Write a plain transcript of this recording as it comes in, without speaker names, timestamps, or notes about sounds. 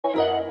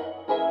Hi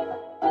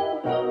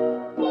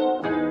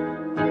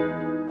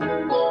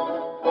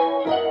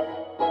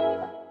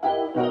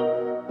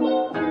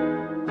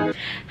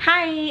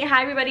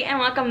everybody, and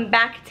welcome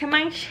back to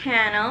my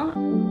channel.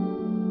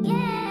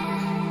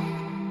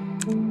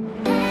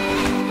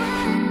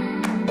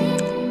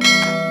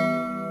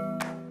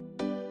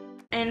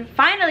 And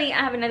finally, I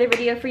have another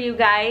video for you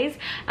guys.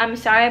 I'm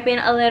sorry I've been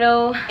a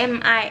little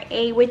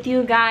MIA with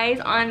you guys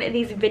on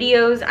these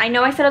videos. I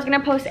know I said I was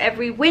gonna post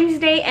every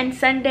Wednesday and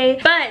Sunday,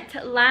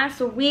 but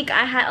last week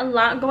I had a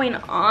lot going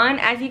on.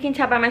 As you can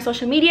tell by my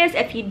social medias,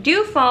 if you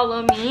do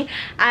follow me,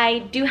 I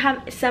do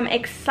have some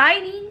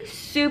exciting,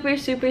 super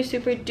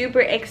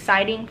duper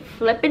exciting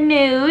flipping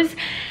news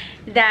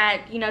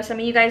that, you know, some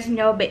of you guys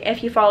know, but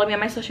if you follow me on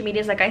my social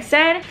medias, like I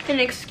said.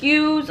 And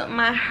excuse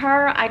my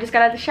hair, I just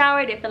got out of the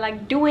shower, didn't feel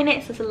like doing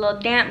it, so it's a little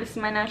damp. This is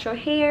my natural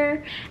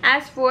hair.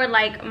 As for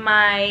like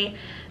my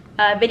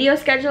video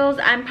schedules,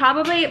 I'm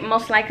probably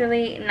most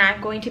likely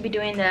not going to be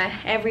doing the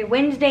every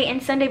Wednesday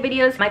and Sunday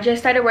videos. I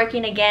just started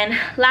working again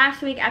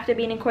last week after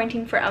being in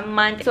quarantine for a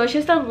month, so it's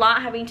just a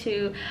lot having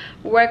to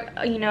work,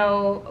 you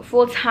know,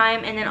 full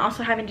time, and then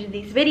also having to do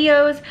these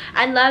videos.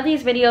 I love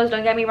these videos,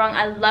 don't get me wrong,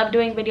 I love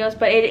doing videos,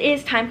 but it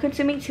is time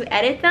consuming to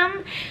edit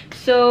them.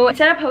 So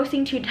instead of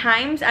posting 2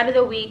 times out of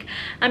the week,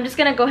 I'm just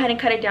gonna go ahead and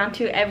cut it down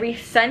to every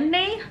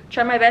Sunday.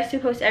 Try my best to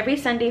post every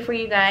Sunday for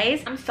you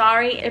guys. I'm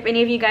sorry if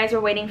any of you guys were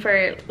waiting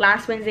for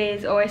last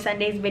Wednesday's or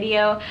Sunday's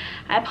video.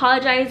 I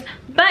apologize,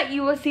 but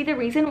you will see the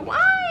reason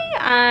why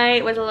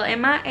I was a little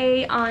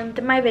MIA on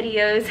my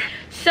videos.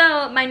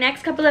 So my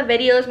next couple of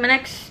videos, my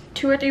next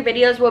 2 or 3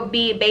 videos will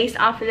be based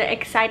off of the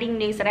exciting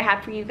news that I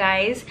have for you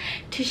guys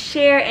to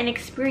share and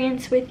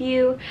experience with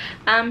you.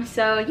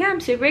 So yeah, I'm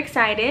super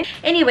excited.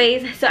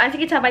 Anyways, so as you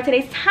can tell by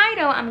today's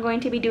title, I'm going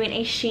to be doing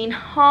a Shein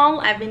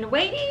haul. I've been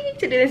waiting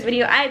to do this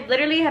video. I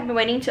literally have been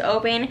waiting to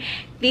open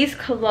these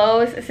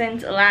clothes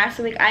since last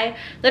week. I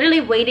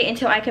literally waited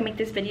until I can make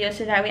this video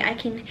so that way I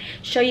can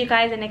show you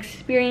guys and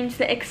experience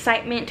the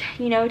excitement,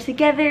 you know,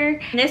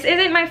 together. And this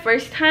isn't my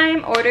first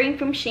time ordering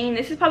from Shein.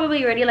 This is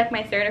probably already like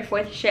my 3rd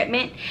or 4th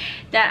shipment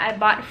that I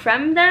bought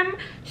from them.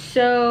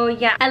 So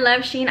yeah, I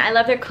love Shein. I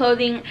love their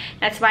clothing.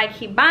 That's why I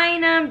keep buying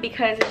them,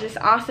 because it's just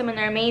awesome and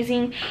they're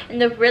amazing. And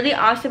the really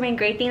awesome and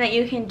great thing that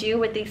you can do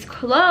with these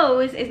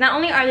clothes is not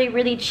only are they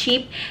really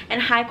cheap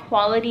and high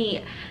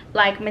quality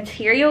like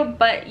material,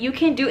 but you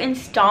can do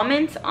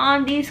installments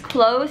on these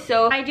clothes.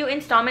 So I do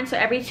installments, so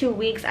every 2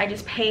 weeks I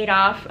just pay it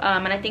off,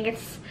 and I think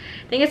it's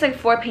like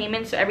 4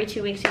 payments, so every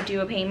 2 weeks you do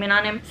a payment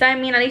on them. So I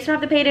mean, at least you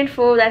don't have to pay it in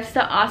full. That's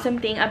the awesome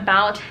thing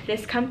about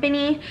this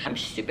company. I'm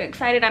super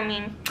excited. I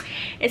mean,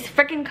 it's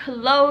freaking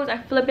clothes. I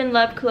flipping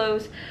love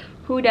clothes.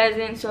 Who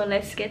doesn't? So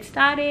let's get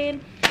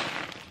started.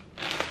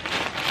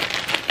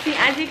 See,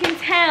 as you can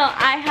tell,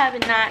 I have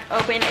not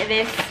opened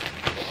this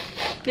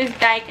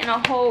bag in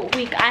a whole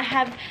week. I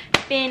have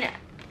been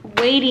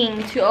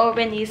waiting to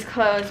open these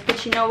clothes,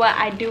 but you know what?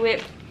 I do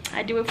it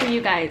for you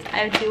guys.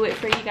 I do it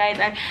for you guys.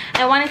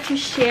 I wanted to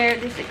share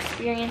this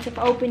experience of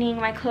opening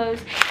my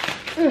clothes.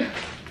 Ugh.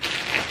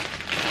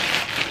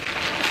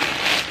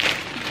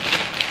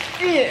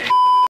 Ugh.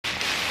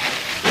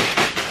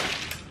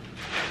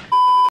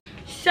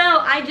 So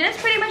I just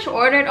pretty much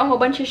ordered a whole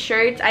bunch of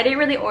shirts. I didn't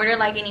really order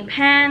like any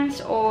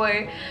pants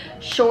or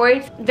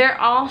shorts. They're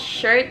all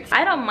shirts.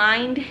 I don't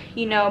mind,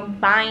 you know,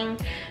 buying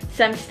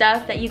some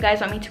stuff that you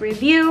guys want me to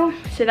review,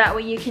 so that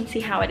way you can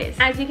see how it is.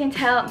 As you can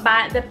tell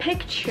by the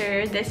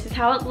picture, this is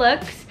how it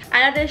looks.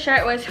 I thought this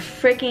shirt was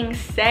freaking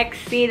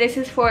sexy. This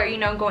is for, you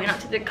know, going out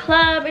to the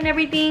club and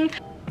everything.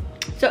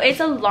 So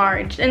it's a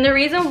large, and the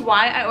reason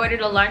why I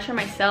ordered a large for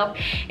myself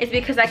is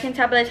because I can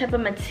tell by the type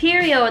of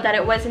material that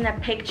it was in the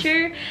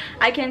picture.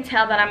 I can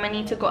tell that I'm gonna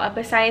need to go up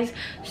a size.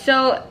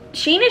 So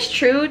Shein is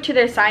true to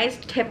their size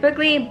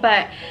typically,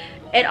 but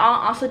it all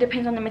also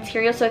depends on the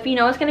material. So if you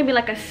know it's gonna be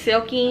like a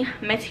silky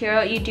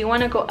material, you do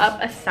want to go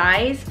up a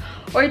size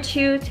or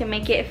 2 to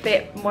make it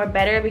fit more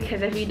better,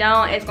 because if you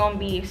don't, it's gonna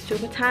be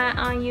super tight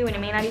on you and it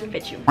may not even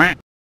fit you.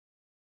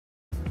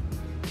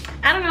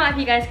 I don't know if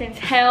you guys can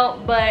tell,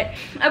 but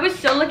I was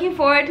so looking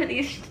forward to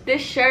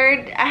this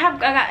shirt.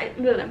 I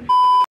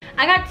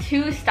got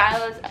 2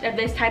 styles of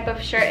this type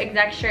of shirt,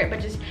 exact shirt,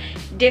 but just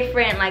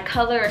different like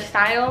color or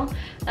style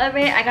of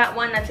it. I got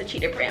one that's a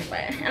cheetah print,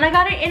 and I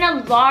got it in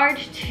a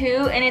large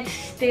too, and it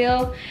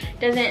still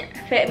doesn't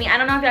fit me. I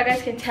don't know if y'all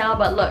guys can tell,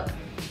 but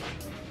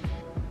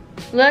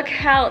look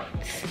how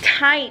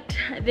tight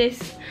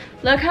this,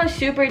 look how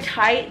super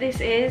tight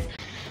this is.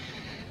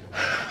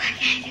 I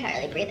can't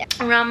really breathe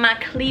around my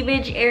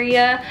cleavage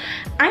area.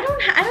 I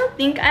don't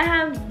think I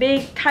have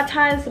big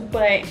tatas,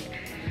 but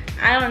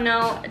I don't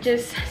know,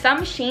 just some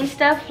Shein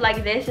stuff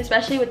like this,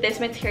 especially with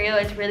this material,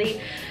 is really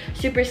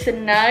super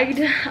snugged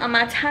on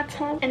my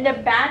tatas. And the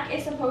back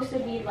is supposed to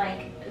be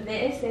like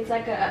this. It's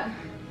like an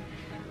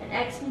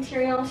X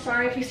material.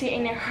 Sorry if you see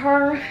any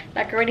her.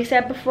 Like I already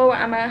said before,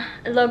 I'm a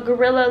little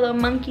gorilla, a little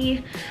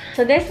monkey.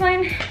 So this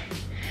one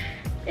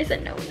is a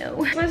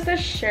no-no. This was the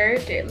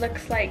shirt. It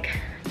looks like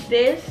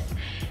this.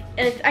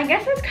 I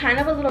guess it's kind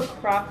of a little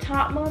crop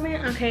top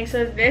moment. Okay,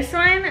 so this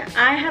one,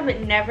 I have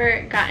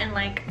never gotten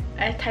like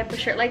a type of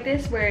shirt like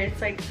this where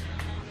it's like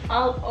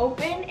all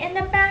open in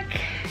the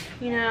back,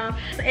 you know.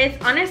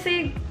 It's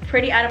honestly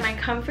pretty out of my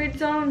comfort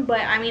zone,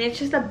 but I mean, it's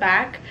just a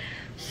back,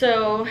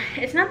 so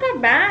it's not that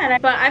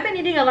bad. But I've been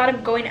needing a lot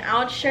of going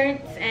out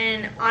shirts,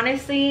 and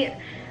honestly,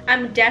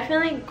 I'm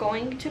definitely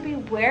going to be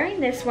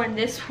wearing this one.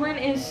 This one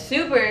is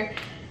super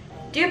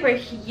duper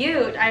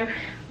cute. I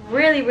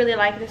really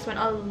like this one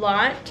a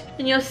lot,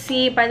 and you'll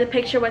see by the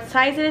picture what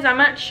size it is. I'm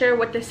not sure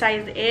what the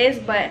size is,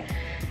 but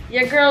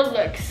your girl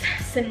looks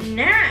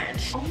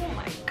snatched. Oh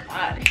my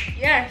god,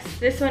 yes,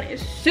 this one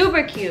is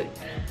super cute.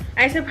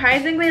 I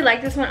surprisingly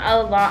like this one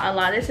a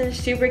lot. This is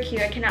super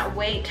cute. I cannot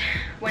wait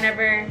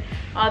whenever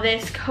all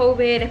this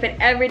COVID, if it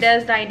ever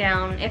does die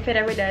down, if it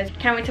ever does,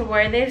 can't wait to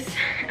wear this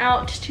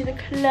out to the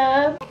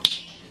club.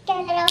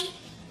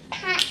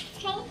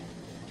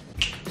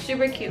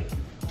 Super cute.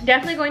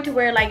 Definitely going to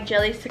wear like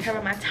jellies to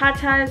cover my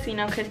tatas, you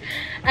know, because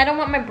I don't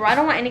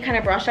want any kind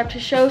of bra strap to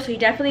show, so you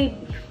definitely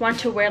want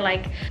to wear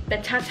like the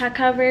tata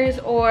covers,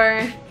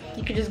 or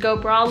you could just go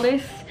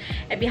braless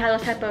if you have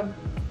those type of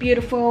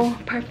beautiful,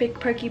 perfect,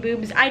 perky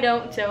boobs. I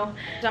don't, so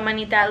I'm gonna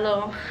need that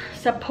little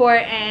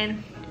support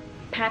and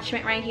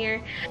attachment right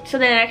here. So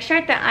the next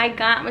shirt that I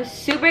got, was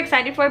super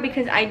excited for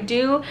because I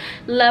do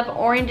love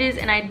oranges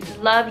and I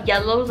love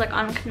yellows like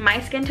on my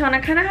skin tone.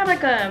 I kind of have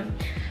like a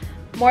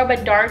more of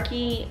a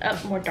darky, I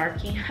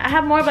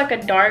have more of like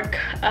a dark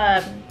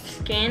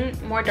skin,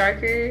 more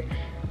darker.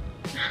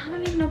 I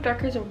don't even know if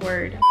darker is a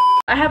word.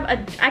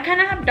 I kind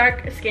of have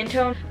dark skin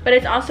tone, but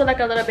it's also like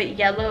a little bit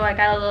yellow. I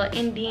got a little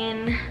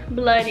Indian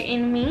blood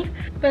in me.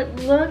 But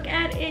look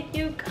at it,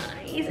 you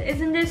guys.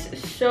 Isn't this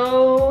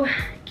so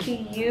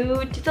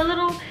cute? It's a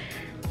little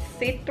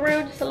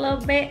see-through, just a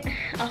little bit.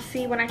 I'll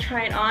see when I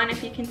try it on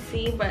if you can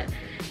see, but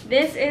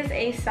this is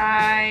a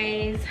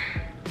size,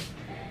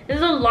 this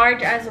is a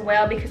large as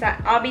well, because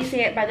I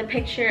obviously by the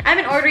picture, I've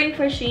been ordering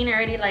for Shein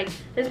already. Like,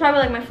 this is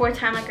probably like my 4th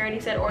time, like I already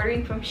said,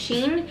 ordering from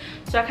Shein,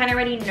 so I kind of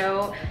already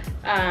know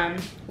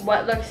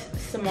what looks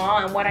small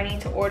and what I need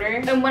to order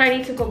and what I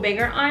need to go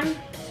bigger on.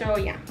 So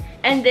yeah,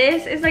 and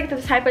this is like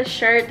the type of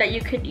shirt that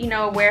you could, you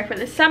know, wear for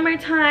the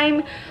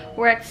summertime,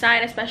 wear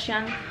outside, especially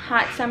on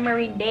hot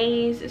summery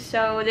days.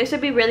 So this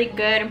would be really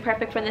good and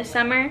perfect for the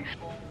summer.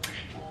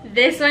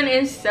 This one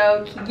is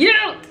so cute.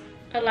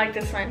 I like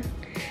this one.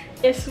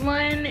 This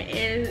one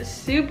is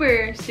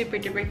super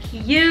duper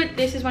cute.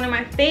 This is one of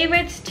my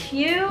favorites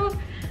too.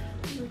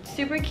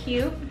 Super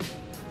cute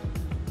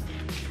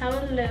how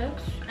it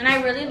looks, and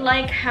I really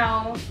like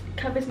how it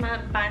covers my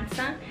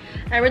panza.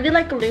 I really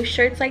like loose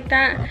shirts like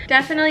that.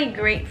 Definitely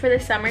great for the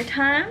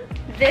summertime.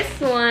 This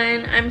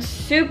one I'm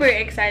super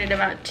excited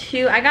about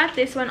too. I got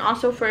this one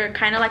also for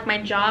kind of like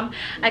my job.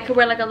 I could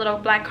wear like a little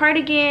black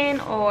cardigan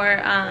or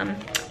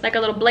like a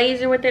little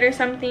blazer with it or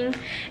something,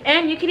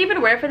 and you could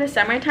even wear it for the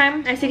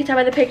summertime, as you can tell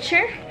by the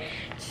picture.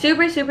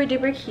 Super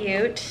duper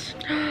cute.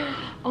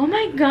 Oh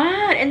my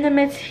god, and the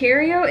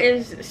material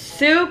is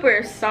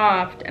super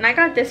soft, and I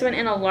got this one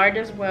in a large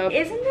as well.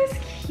 Isn't this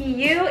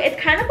cute?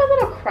 It's kind of a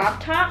little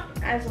crop top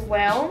as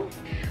well,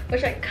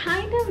 which I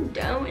kind of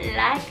don't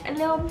like a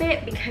little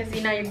bit, because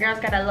you know your girl's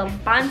got a little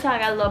panza, I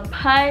got a little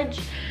pudge,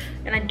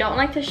 and I don't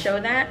like to show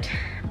that,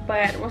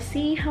 but we'll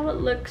see how it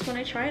looks when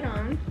I try it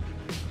on.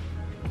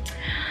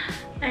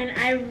 And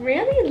I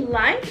really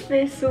like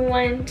this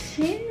one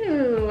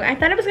too. I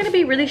thought it was gonna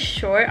be really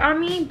short on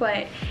me,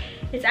 but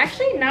it's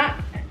actually not.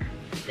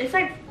 It's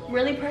like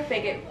really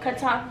perfect. It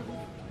cuts off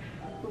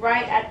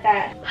right at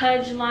that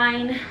pudge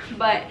line,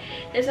 but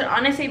this would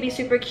honestly be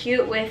super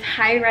cute with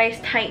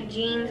high-rise tight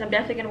jeans. I'm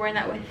definitely gonna wear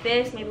that with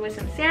this, maybe with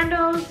some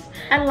sandals.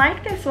 I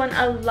like this one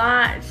a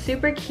lot.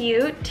 Super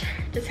cute.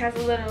 Just has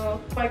a little,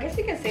 well, I guess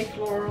you can say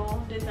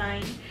floral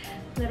design,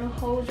 little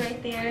holes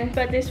right there,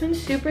 but this one's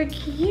super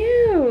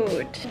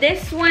cute.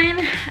 This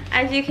one,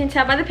 as you can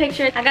tell by the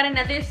picture, I got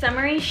another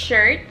summery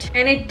shirt,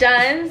 and it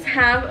does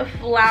have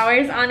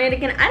flowers on it.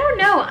 Again, I don't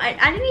know,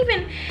 I didn't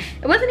even,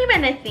 it wasn't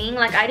even a thing,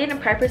 like I didn't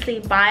purposely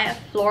buy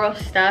floral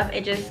stuff,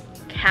 it just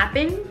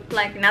happened,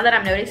 like now that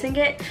I'm noticing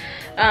it.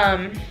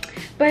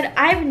 But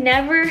I've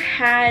never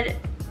had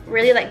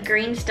really like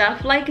green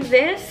stuff like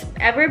this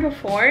ever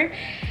before,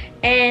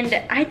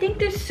 and I think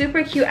they're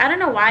super cute. I don't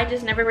know why I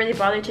just never really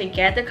bothered to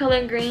get the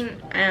color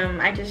green.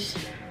 I just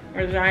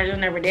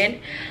never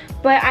did.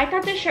 But I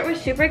thought this shirt was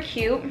super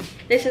cute.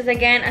 This is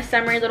again a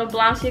summery little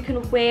blouse you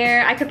can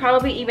wear. I could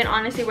probably even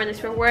honestly wear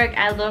this for work,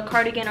 add a little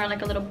cardigan or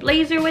like a little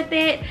blazer with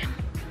it.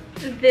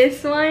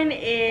 This one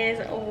is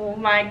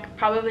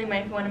probably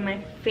one of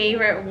my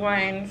favorite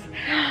ones.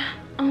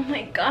 Oh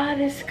my god,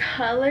 this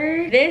color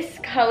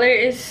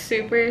is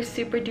super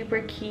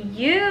duper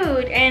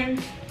cute,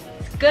 and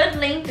good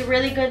length,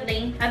 really good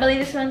length. I believe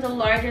this one's a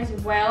large as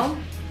well,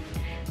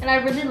 and I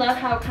really love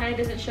how it kind of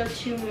doesn't show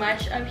too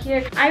much up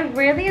here. I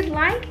really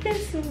like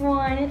this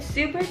one. It's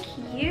super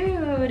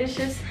cute. It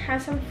just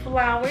has some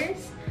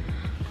flowers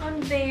on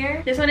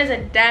there. This one is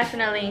a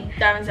definitely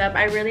thumbs up.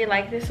 I really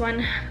like this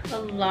one a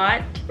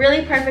lot.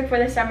 Really perfect for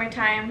the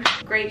summertime.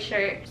 Great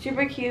shirt,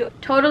 super cute.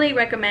 Totally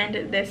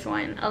recommend this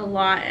one a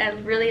lot. I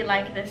really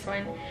like this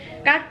one.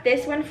 Got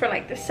this one for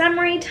like the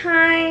summery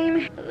time.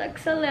 It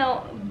looks a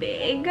little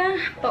big,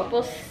 but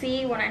we'll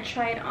see when I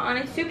try it on.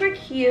 It's super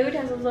cute. It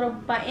has those little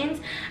buttons.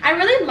 I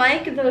really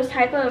like those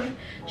type of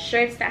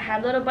shirts that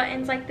have little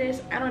buttons like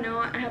this. I don't know,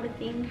 I have a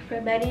thing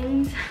for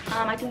buttons.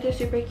 I think they're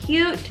super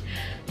cute.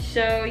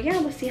 So yeah,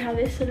 we'll see how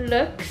this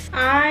looks.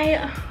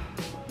 I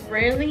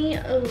really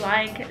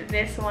like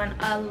this one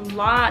a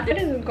lot. What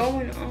is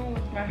going on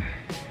with my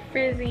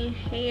frizzy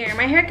hair?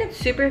 My hair gets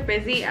super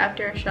frizzy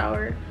after a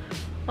shower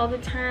all the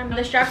time.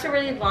 The straps are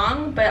really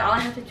long, but all I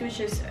have to do is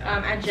just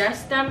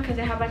adjust them because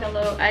they have like a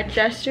little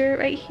adjuster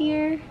right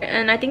here,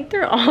 and I think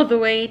they're all the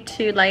way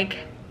to like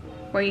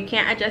where you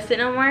can't adjust it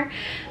no more,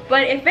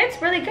 but it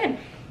fits really good.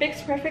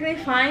 Fits perfectly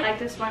fine. I like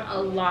this one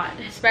a lot,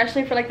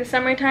 especially for like the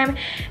summertime,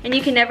 and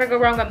you can never go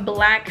wrong with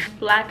black.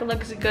 Black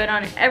looks good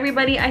on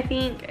everybody. I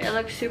think it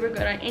looks super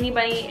good on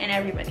anybody and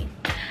everybody.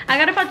 I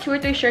got about 2 or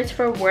 3 shirts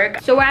for work.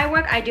 So where I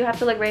work, I do have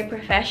to look very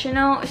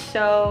professional,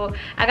 so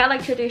I got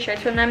like 2 or 3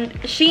 shirts from them.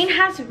 Shein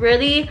has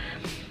really,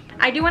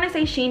 I do want to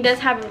say Shein does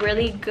have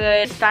really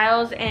good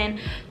styles and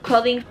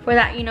clothing for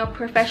that, you know,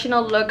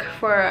 professional look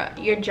for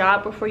your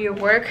job or for your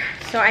work.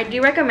 So I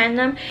do recommend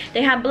them.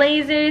 They have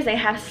blazers, they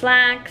have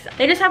slacks.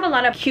 They just have a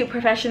lot of cute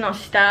professional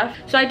stuff.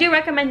 So I do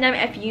recommend them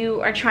if you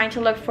are trying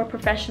to look for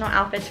professional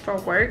outfits for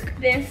work.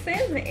 This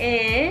is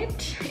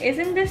it.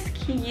 Isn't this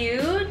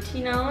cute?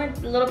 You know, a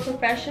little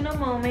professional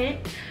moment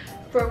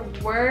for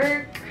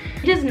work.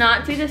 It does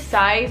not see the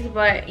size,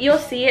 but you'll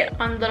see it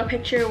on the little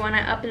picture when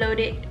I upload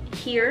it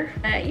here.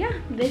 Yeah,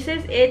 this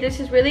is it. This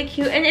is really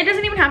cute, and it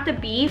doesn't even have to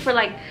be for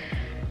like,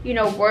 you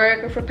know,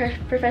 work or for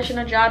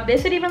professional job.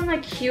 This would even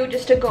look cute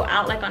just to go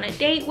out like on a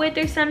date with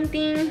or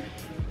something.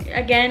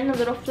 Again, a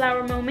little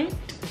flower moment.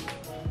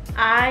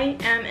 I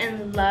am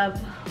in love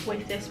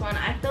with this one.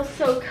 I feel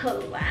so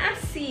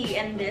classy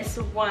in this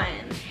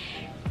one.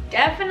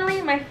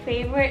 Definitely my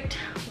favorite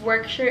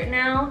work shirt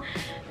now.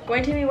 I'm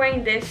going to be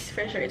wearing this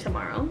for sure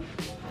tomorrow.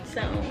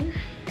 So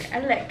I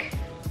look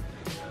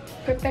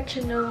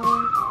professional.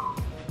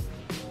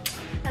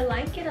 I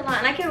like it a lot,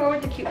 and I can wear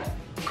with a cute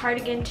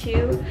cardigan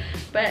too,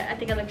 but I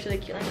think it looks really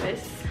cute like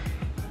this.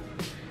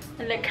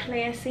 I look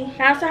classy.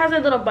 It also has a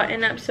little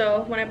button up,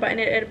 so when I button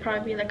it, it'll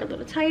probably be like a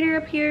little tighter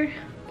up here,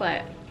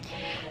 but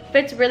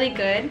fits really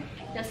good.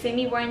 You'll see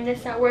me wearing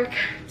this at work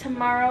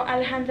tomorrow.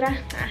 Alejandra,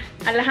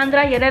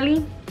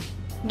 Yereli,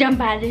 don't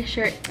buy this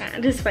shirt.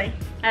 This way.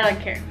 I like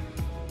her.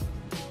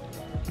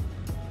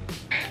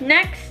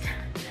 Next,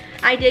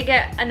 I did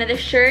get another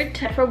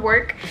shirt for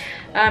work.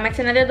 It's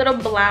another little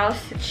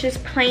blouse. It's just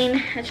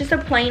a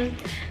plain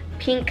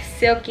pink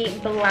silky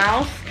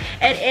blouse.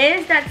 It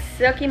is that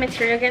silky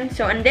material again.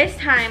 So in this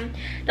time,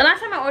 the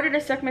last time I ordered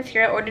a silk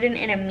material, I ordered it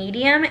in a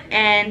medium,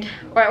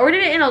 or I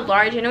ordered it in a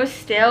large, and it was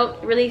still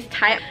really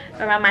tight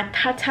around my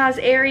tatas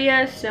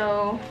area.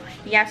 So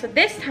yeah, so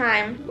this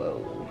time,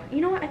 whoa,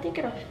 you know what, I think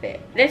it'll fit.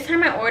 This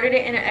time I ordered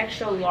it in an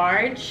extra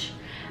large.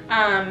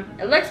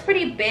 It looks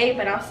pretty big,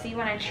 but I'll see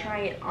when I try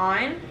it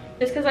on.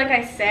 Just because, like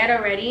I said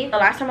already, the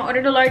last time I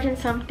ordered a large in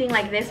something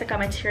like this, like a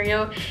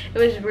material, it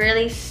was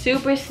really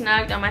super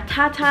snug on my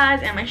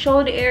tatas and my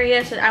shoulder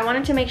area. So I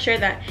wanted to make sure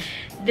that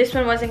this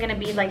one wasn't going to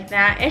be like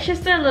that. It's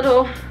just a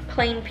little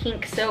plain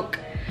pink silk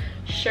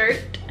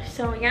shirt.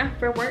 So yeah,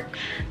 for work.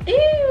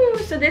 Ew,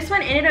 so this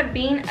one ended up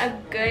being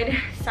a good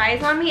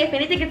size on me. If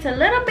anything, it's a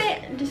little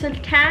bit, just a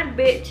tad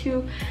bit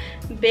too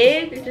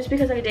big, just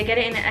because I did get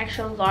it in an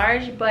extra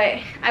large, but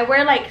I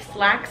wear like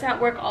slacks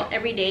at work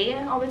every day,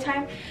 all the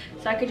time,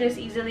 so I could just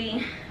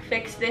easily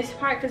fix this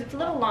part because it's a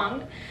little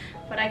long,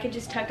 but I could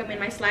just tuck them in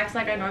my slacks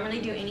like I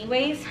normally do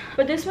anyways.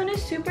 But this one is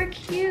super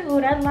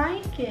cute. I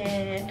like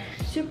it.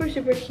 Super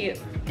cute.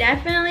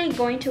 Definitely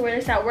going to wear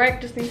this at work.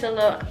 Just needs a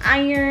little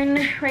iron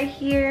right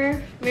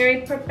here.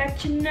 Very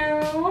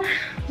professional.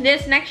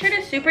 This next shirt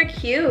is super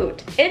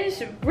cute. It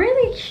is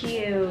really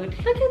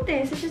cute. Look at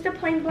this. It's just a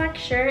plain black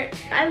shirt.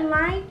 I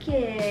like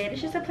it.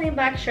 It's just a plain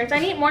black shirt. I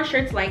need more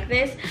shirts like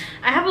this.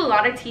 I have a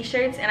lot of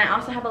t-shirts, and I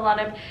also have a lot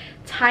of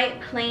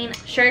tight plain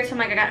shirts from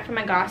like I got from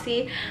my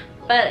Gossy.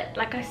 But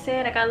like I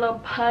said, I got a little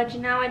pudge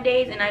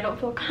nowadays, and I don't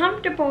feel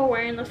comfortable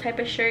wearing those type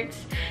of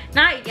shirts.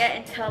 Not yet,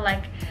 until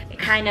like it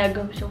kind of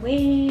goes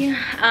away.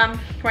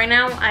 Right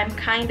now I'm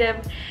kind of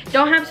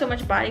don't have so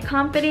much body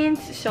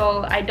confidence,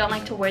 so I don't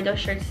like to wear those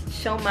shirts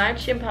so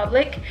much in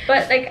public.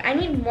 But like I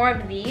need more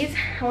of these.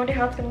 I wonder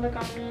how it's gonna look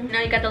on me.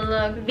 Now you got the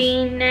little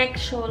v-neck,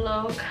 show a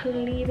little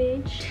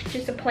cleavage.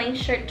 Just a plain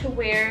shirt to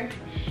wear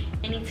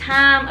any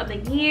time of the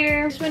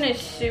year. This one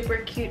is super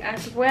cute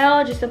as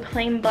well. Just a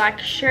plain black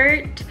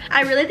shirt.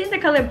 I really think the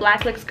color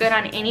black looks good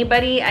on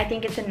anybody. I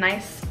think it's a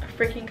nice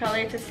freaking color.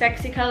 It's a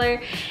sexy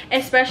color,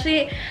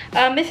 especially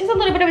this is a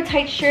little bit of a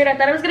tight shirt. I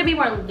thought it was gonna be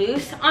more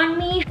loose on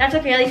me. That's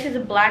okay, at least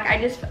it's black.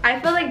 I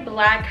feel like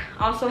black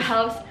also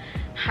helps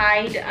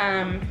hide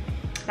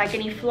like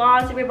any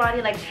flaws in your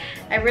body. Like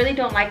I really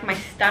don't like my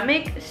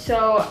stomach,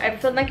 so I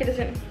feel like it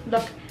doesn't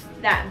look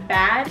that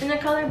bad in the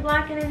color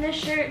black and in this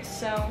shirt.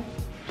 So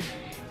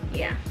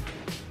yeah,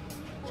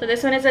 so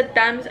this one is a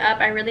thumbs up.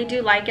 I really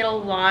do like it a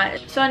lot.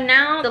 So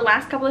now the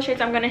last couple of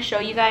shirts I'm going to show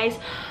you guys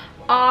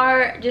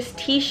are just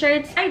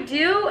t-shirts. I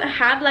do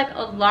have like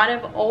a lot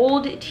of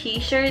old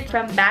t-shirts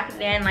from back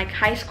then, like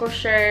high school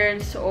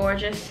shirts or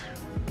just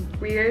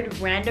weird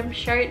random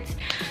shirts,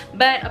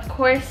 but of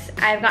course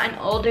I've gotten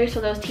older,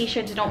 so those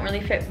t-shirts don't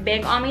really fit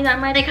big on me that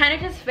much. They kind of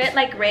just fit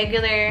like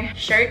regular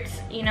shirts,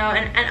 you know,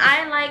 and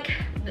I like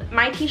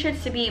my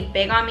t-shirts to be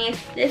big on me.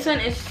 This one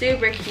is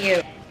super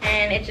cute,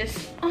 and it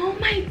just, oh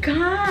my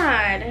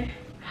god,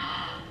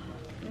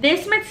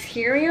 this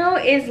material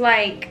is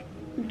like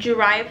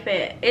dry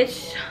fit.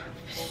 It's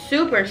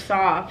super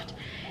soft.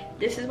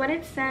 This is what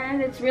it says.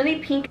 It's really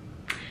pink.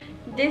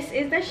 This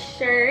is the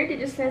shirt. It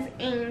just says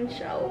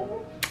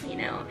Angel, you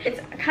know.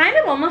 It's kind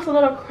of almost a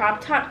little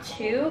crop top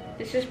too.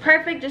 This is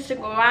perfect just to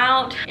go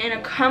out in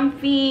a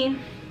comfy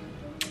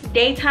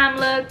daytime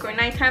look or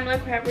nighttime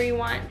look, whatever you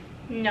want.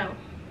 No,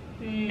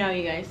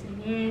 you guys,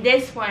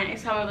 this one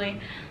is probably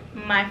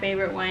my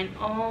favorite one.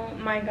 Oh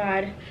my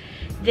god,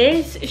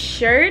 this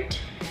shirt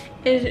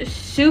is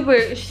super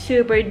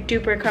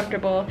duper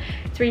comfortable.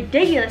 It's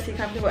ridiculously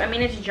comfortable. I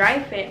mean, it's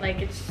dry fit,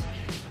 like it's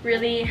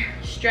really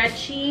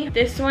stretchy.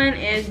 This one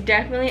is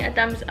definitely a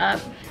thumbs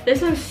up.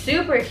 This one's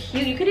super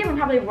cute. You could even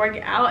probably work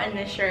out in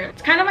this shirt.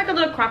 It's kind of like a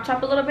little crop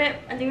top a little bit.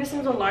 I think this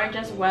one's a large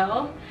as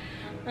well.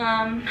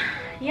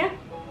 Yeah,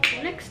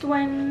 next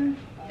one.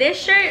 This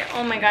shirt,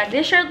 oh my god,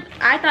 this shirt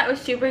I thought was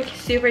super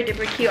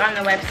duper cute on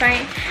the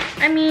website.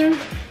 I mean,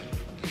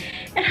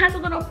 it has a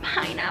little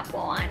pineapple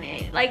on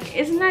it. Like,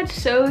 isn't that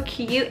so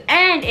cute?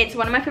 And it's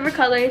one of my favorite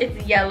colors.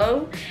 It's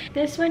yellow.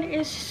 This one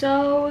is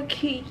so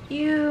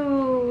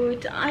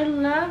cute. I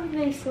love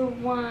this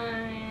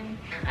one.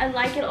 I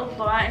like it a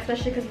lot,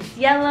 especially because it's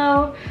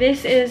yellow.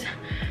 This is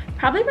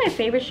probably my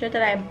favorite shirt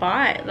that I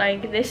bought.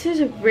 Like, this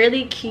is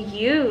really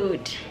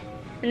cute.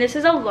 And this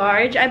is a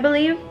large, I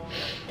believe.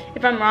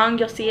 If I'm wrong,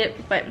 you'll see it,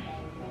 but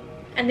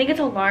I think it's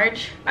a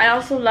large. I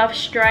also love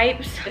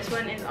stripes. This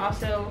one is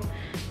also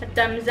a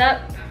thumbs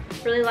up.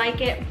 Really like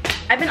it.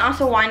 I've been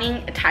also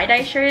wanting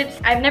tie-dye shirts.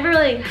 I've never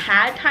really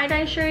had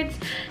tie-dye shirts.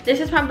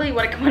 This is probably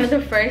one of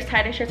the first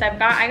tie-dye shirts I've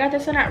got. I got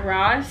this one at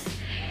Ross.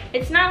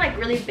 It's not like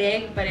really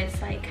big, but it's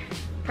like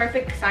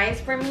perfect size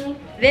for me.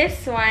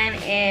 This one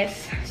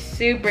is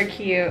super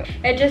cute.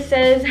 It just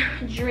says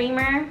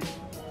Dreamer.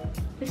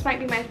 This might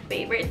be my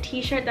favorite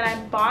t-shirt that I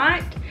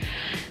bought.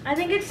 I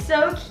think it's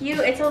so cute.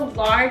 It's a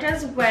large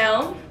as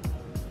well.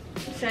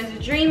 It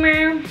says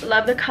Dreamer.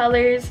 Love the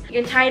colors.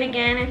 You can tie it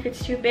again if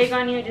it's too big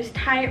on you. Just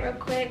tie it real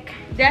quick.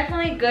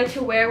 Definitely good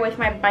to wear with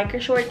my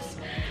biker shorts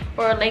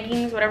or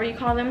leggings, whatever you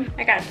call them.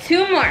 I got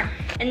two more.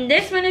 And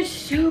this one is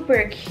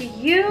super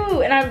cute.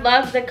 And I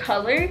love the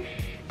color.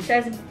 It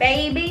says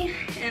Baby.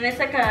 And it's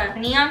like a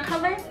neon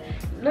color.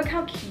 Look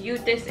how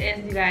cute this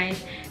is, you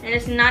guys. And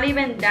it's not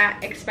even that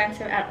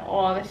expensive at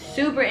all. It's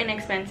super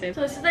inexpensive.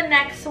 So this is the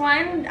next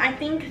one. I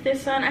think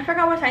this one, I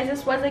forgot what size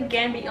this was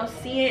again, but you'll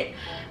see it.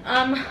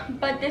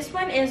 But this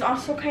one is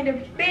also kind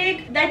of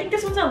big. I think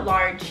this one's a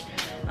large.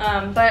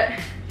 But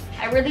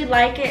I really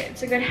like it.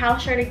 It's a good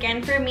house shirt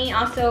again for me.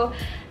 Also,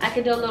 I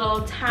could do a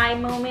little tie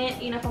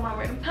moment, you know, if I'm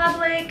out in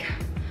public.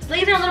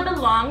 Sleeves are a little bit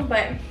long,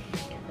 but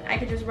I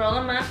could just roll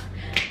them up.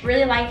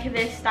 Really like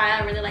this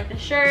style. I really like the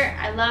shirt.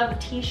 I love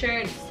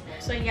t-shirts.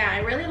 So yeah, I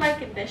really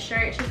like this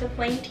shirt. It's just a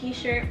plain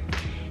t-shirt.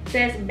 It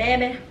says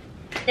Baby.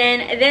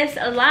 Then this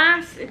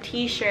last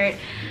t-shirt,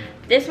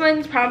 this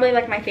one's probably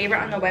like my favorite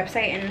on the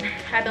website and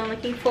I've been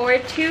looking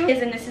forward to.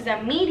 This is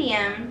a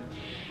medium.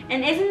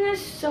 And isn't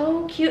this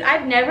so cute?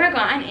 I've never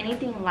gotten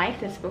anything like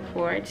this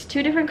before. It's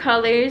two different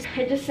colors.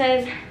 It just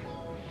says,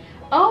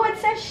 oh, it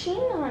says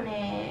Shein on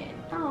it.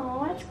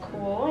 Oh, that's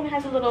cool. And it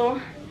has a little,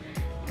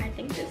 I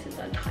think this is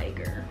a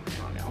tiger.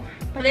 I don't know.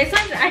 But this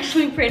one's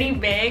actually pretty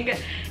big.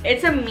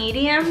 It's a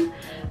medium.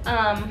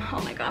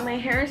 Oh my god, my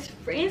hair is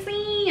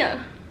frizzy.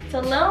 It's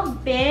a little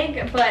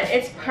big, but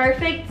it's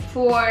perfect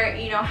for,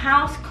 you know,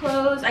 house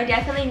clothes. I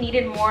definitely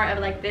needed more of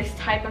like this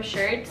type of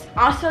shirts.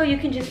 Also, you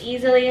can just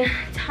easily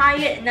tie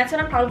it, and that's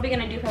what I'm probably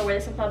gonna do if I wear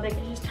this in public,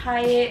 is just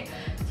tie it,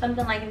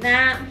 something like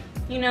that,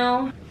 you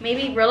know.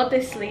 Maybe roll up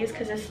the sleeves,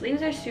 because the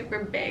sleeves are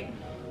super big.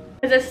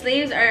 Because the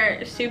sleeves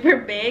are super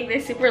big,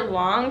 they're super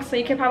long, so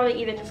you can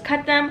probably either just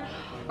cut them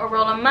or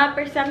roll them up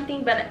or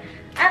something, but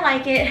I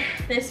like it.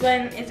 This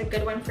one is a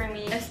good one for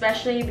me,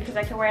 especially because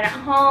I can wear it at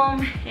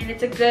home, and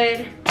it's a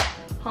good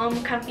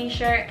home comfy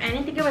shirt. I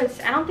don't think it was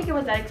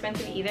that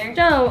expensive either.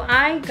 So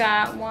I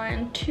got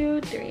 1, 2,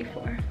 3,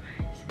 4, 5,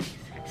 6.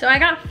 So I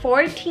got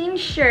 14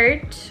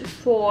 shirts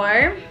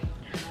for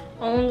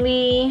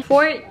only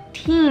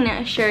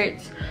 $14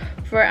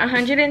 for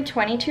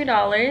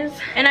 $122,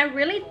 and I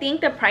really think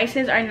the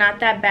prices are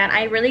not that bad.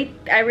 I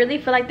really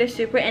feel like they're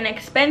super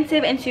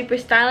inexpensive and super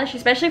stylish,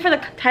 especially for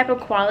the type of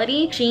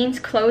quality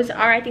Shein's clothes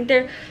are. I think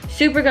they're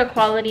super good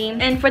quality,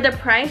 and for the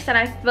price that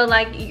I feel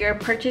like you're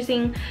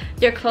purchasing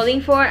their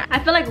clothing for, I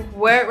feel like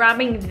we're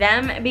robbing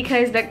them,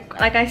 because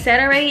like I said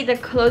already, the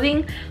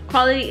clothing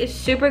quality is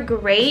super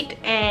great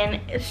and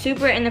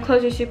the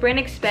clothes are super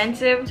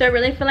inexpensive. So I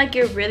really feel like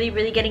you're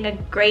really getting a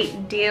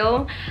great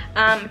deal.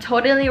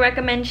 Totally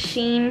recommend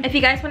Shein. If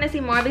you guys want to see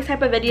more of these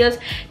type of videos,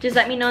 just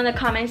let me know in the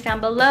comments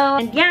down below.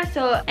 And yeah,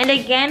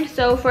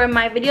 so for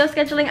my video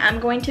scheduling, I'm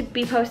going to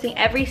be posting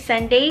every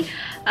Sunday,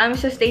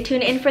 so stay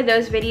tuned in for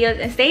those videos,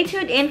 and stay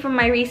tuned in for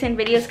my recent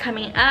videos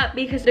coming up,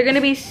 because they're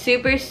gonna be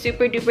super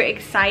duper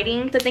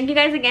exciting. So thank you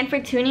guys again for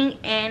tuning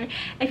in.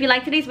 If you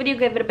liked today's video,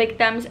 give it a big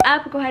thumbs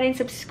up. Go ahead and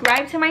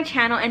subscribe to my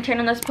channel and turn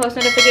on those post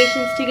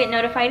notifications to get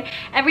notified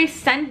every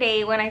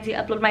Sunday when I do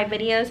upload my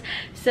videos.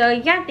 So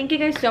yeah, thank you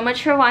guys so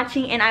much for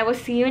watching, and I will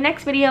see you in the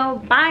next video.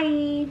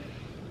 Bye.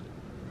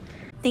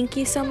 Thank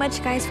you so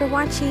much guys for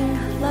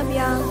watching. Love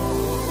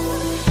y'all.